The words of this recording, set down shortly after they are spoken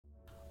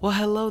Well,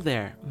 hello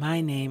there.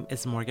 My name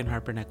is Morgan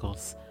Harper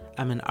Nichols.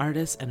 I'm an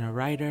artist and a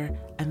writer,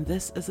 and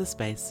this is a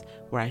space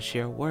where I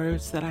share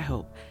words that I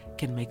hope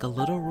can make a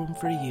little room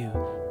for you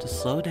to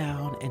slow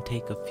down and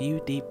take a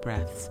few deep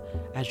breaths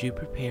as you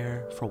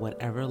prepare for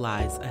whatever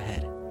lies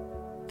ahead.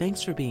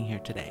 Thanks for being here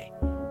today.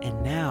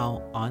 And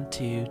now, on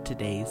to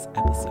today's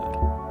episode.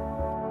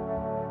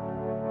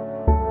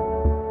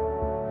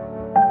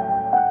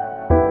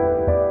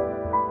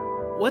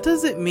 What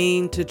does it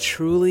mean to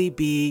truly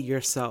be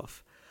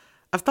yourself?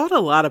 I've thought a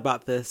lot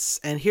about this,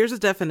 and here's a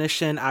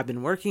definition I've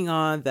been working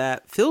on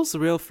that feels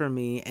real for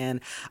me,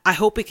 and I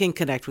hope it can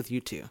connect with you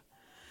too.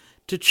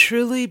 To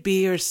truly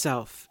be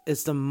yourself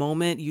is the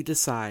moment you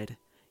decide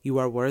you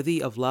are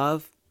worthy of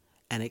love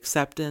and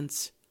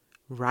acceptance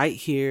right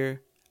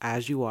here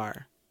as you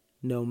are,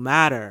 no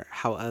matter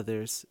how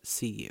others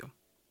see you.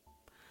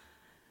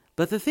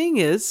 But the thing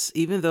is,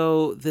 even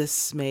though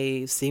this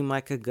may seem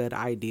like a good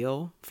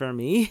ideal for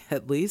me,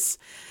 at least,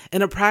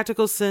 in a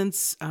practical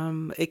sense,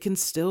 it can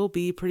still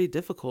be pretty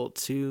difficult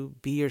to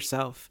be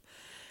yourself.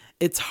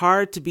 It's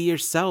hard to be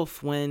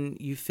yourself when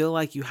you feel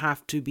like you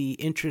have to be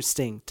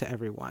interesting to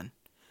everyone.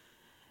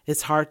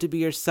 It's hard to be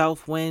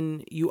yourself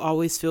when you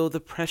always feel the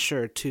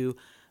pressure to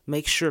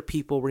make sure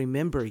people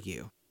remember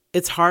you.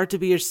 It's hard to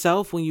be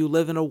yourself when you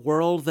live in a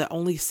world that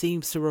only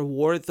seems to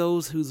reward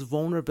those whose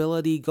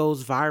vulnerability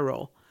goes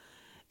viral.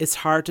 It's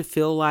hard to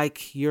feel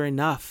like you're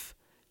enough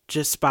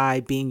just by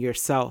being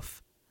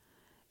yourself.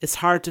 It's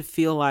hard to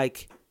feel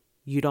like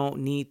you don't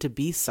need to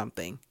be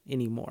something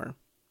anymore.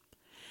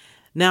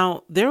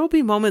 Now, there will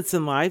be moments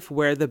in life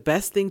where the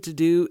best thing to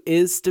do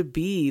is to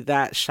be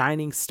that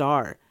shining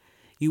star.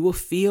 You will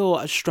feel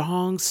a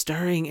strong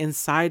stirring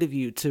inside of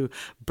you to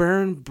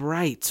burn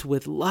bright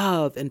with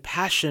love and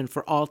passion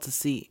for all to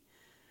see.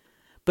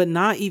 But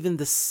not even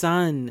the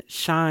sun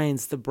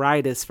shines the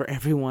brightest for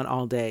everyone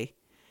all day.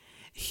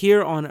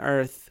 Here on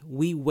earth,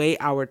 we wait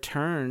our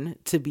turn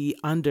to be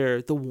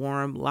under the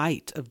warm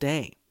light of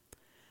day.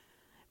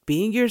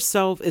 Being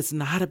yourself is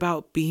not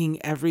about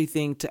being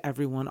everything to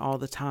everyone all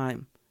the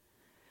time.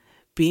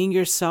 Being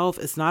yourself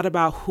is not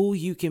about who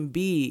you can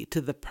be to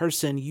the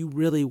person you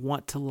really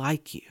want to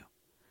like you.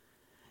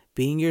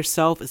 Being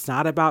yourself is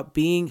not about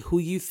being who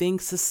you think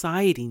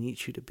society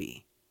needs you to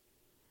be.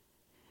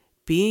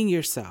 Being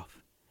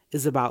yourself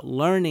is about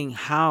learning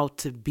how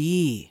to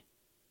be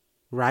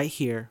right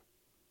here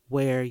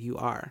where you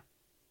are.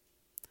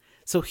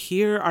 So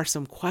here are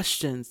some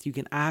questions you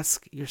can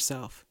ask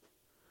yourself.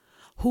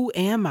 Who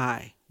am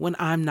I when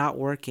I'm not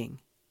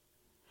working?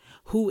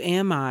 Who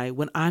am I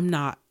when I'm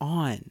not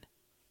on?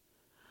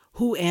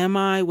 Who am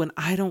I when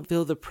I don't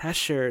feel the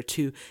pressure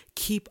to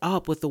keep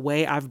up with the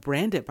way I've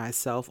branded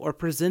myself or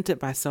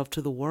presented myself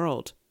to the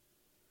world?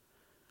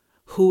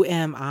 Who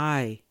am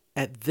I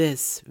at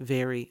this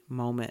very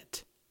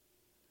moment?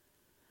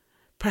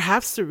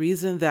 Perhaps the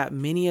reason that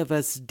many of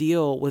us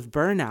deal with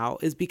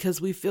burnout is because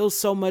we feel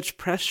so much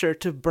pressure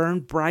to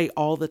burn bright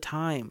all the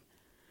time.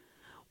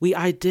 We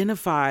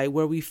identify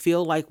where we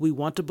feel like we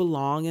want to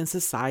belong in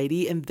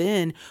society, and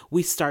then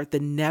we start the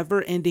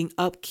never-ending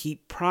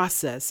upkeep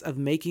process of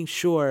making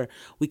sure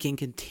we can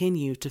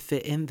continue to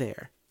fit in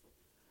there.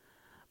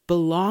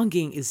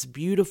 Belonging is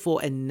beautiful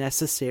and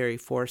necessary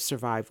for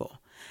survival.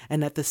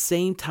 And at the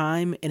same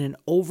time, in an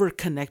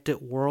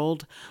over-connected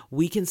world,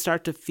 we can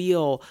start to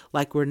feel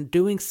like we're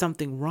doing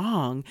something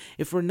wrong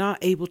if we're not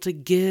able to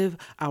give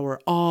our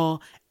all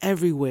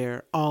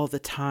everywhere all the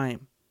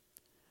time.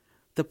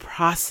 The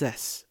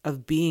process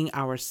of being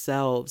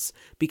ourselves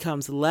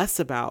becomes less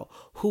about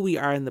who we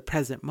are in the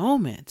present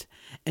moment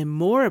and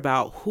more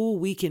about who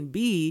we can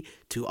be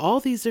to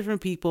all these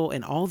different people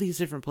in all these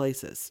different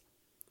places.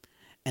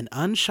 And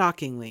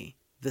unshockingly,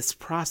 this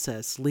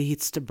process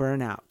leads to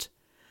burnout.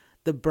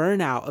 The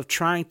burnout of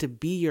trying to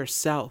be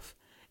yourself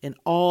in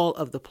all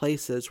of the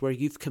places where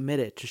you've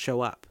committed to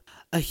show up.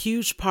 A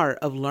huge part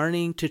of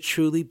learning to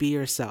truly be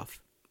yourself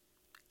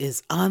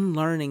is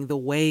unlearning the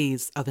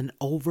ways of an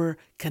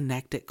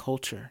over-connected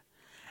culture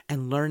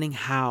and learning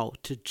how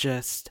to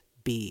just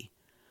be.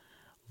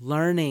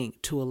 Learning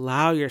to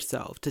allow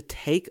yourself to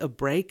take a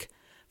break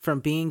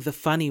from being the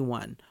funny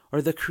one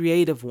or the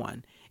creative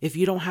one if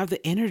you don't have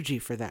the energy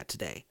for that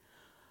today.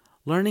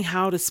 Learning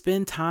how to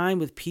spend time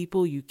with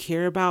people you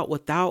care about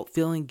without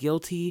feeling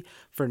guilty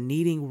for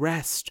needing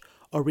rest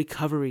or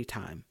recovery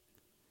time.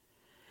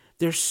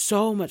 There's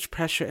so much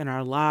pressure in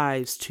our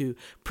lives to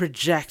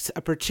project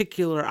a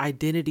particular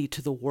identity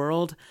to the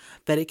world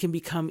that it can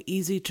become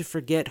easy to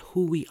forget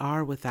who we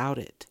are without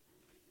it.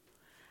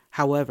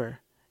 However,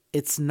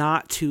 it's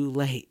not too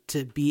late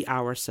to be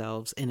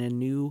ourselves in a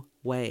new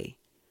way.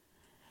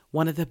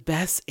 One of the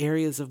best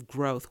areas of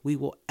growth we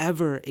will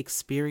ever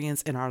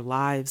experience in our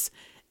lives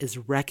is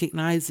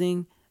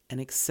recognizing and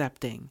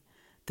accepting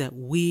that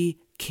we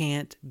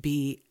can't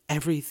be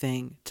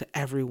everything to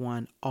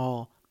everyone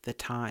all the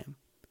time.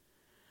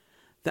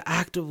 The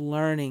act of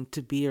learning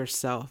to be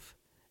yourself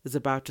is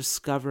about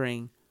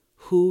discovering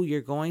who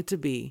you're going to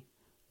be,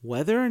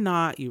 whether or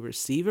not you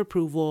receive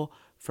approval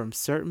from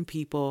certain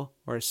people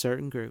or a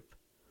certain group.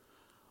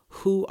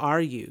 Who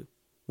are you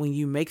when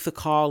you make the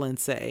call and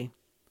say,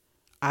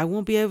 I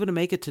won't be able to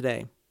make it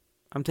today.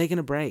 I'm taking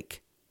a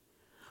break.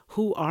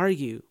 Who are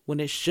you when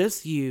it's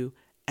just you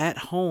at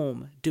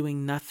home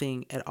doing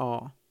nothing at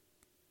all?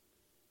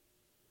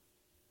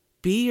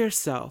 Be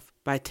yourself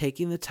by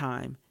taking the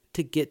time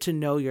to get to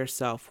know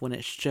yourself when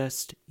it's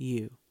just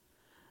you.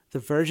 The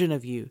version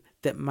of you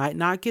that might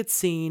not get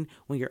seen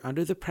when you're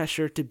under the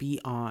pressure to be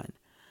on.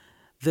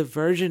 The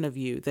version of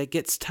you that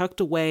gets tucked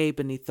away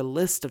beneath the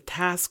list of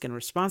tasks and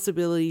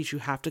responsibilities you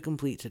have to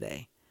complete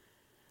today.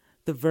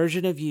 The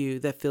version of you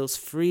that feels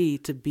free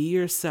to be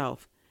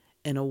yourself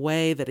in a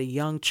way that a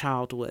young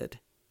child would.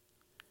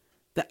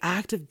 The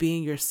act of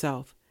being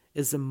yourself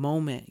is the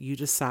moment you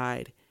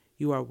decide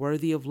you are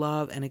worthy of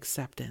love and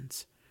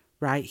acceptance,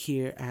 right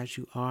here as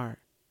you are.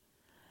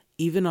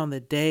 Even on the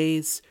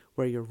days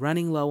where you're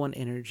running low on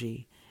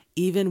energy,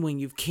 even when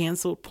you've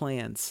canceled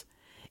plans,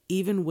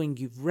 even when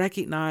you've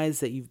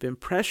recognized that you've been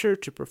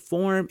pressured to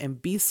perform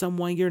and be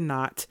someone you're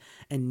not,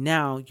 and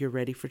now you're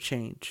ready for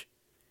change.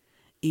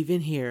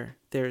 Even here,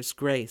 there is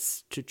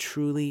grace to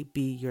truly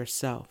be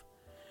yourself,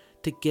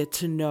 to get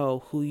to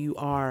know who you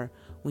are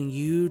when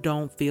you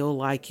don't feel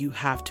like you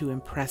have to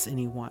impress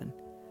anyone,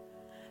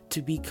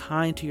 to be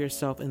kind to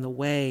yourself in the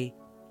way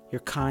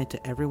you're kind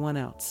to everyone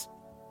else,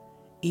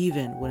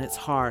 even when it's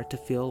hard to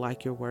feel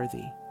like you're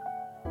worthy.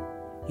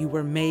 You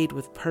were made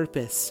with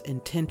purpose,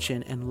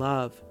 intention, and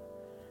love,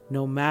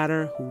 no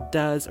matter who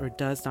does or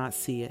does not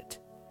see it.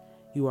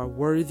 You are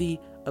worthy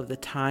of the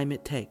time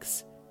it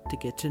takes to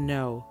get to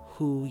know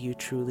who you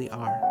truly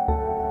are.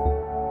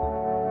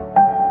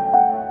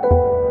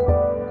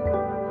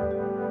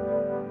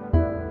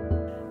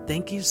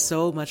 Thank you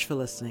so much for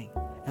listening.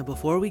 And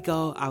before we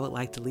go, I would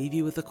like to leave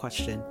you with a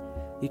question.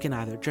 You can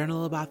either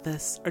journal about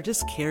this or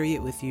just carry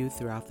it with you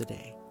throughout the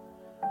day.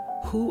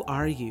 Who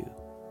are you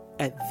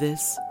at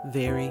this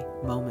very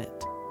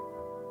moment?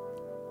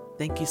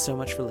 Thank you so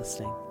much for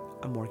listening.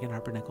 I'm Morgan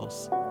Harper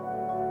Nichols.